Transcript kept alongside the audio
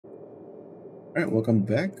Alright, welcome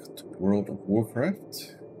back to World of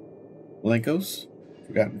Warcraft. Blankos,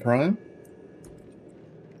 Forgotten Prime.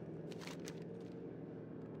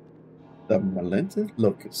 The Mnemonic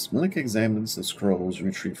Locus. Mnemonic examines the scrolls you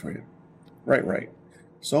retrieve for him. Right.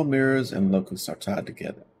 Soul mirrors and locus are tied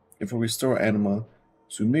together. If we restore anima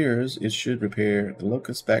to mirrors, it should repair the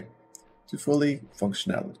locus back to fully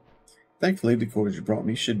functionality. Thankfully, the cords you brought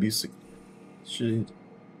me should be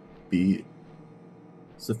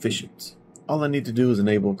sufficient. All I need to do is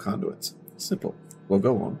enable conduits. Simple. Well,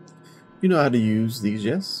 go on. You know how to use these,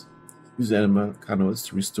 yes? Use anima conduits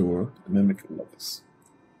to restore the Mnemonic Locus.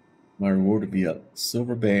 My reward would be a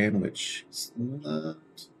silver band, which is not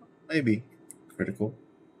maybe critical.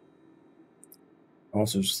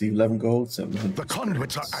 Also receive 11 gold, 700. The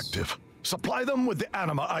conduits are active. Supply them with the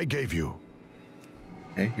anima I gave you.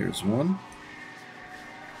 Okay, here's one.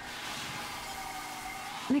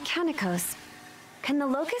 Mechanicos, can the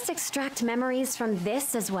Locust extract memories from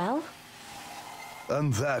this as well?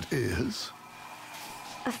 And that is?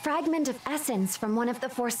 A fragment of essence from one of the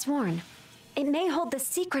Forsworn. It may hold the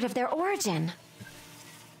secret of their origin.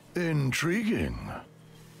 Intriguing.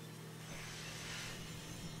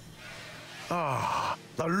 Ah,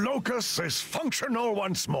 the Locus is functional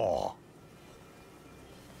once more.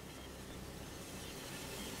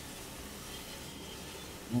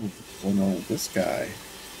 Ooh, what's going on with this guy?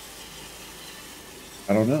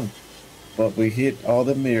 I don't know. But we hit all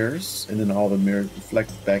the mirrors, and then all the mirrors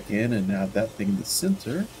reflected back in, and now that thing in the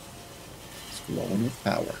center is glowing with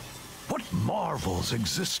power. What marvels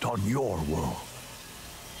exist on your world?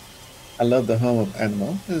 I love the hum of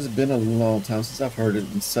anima. It has been a long time since I've heard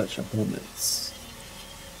it in such abundance.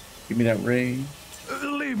 Give me that ring.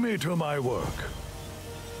 Leave me to my work.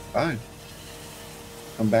 Fine.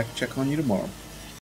 Come back and check on you tomorrow.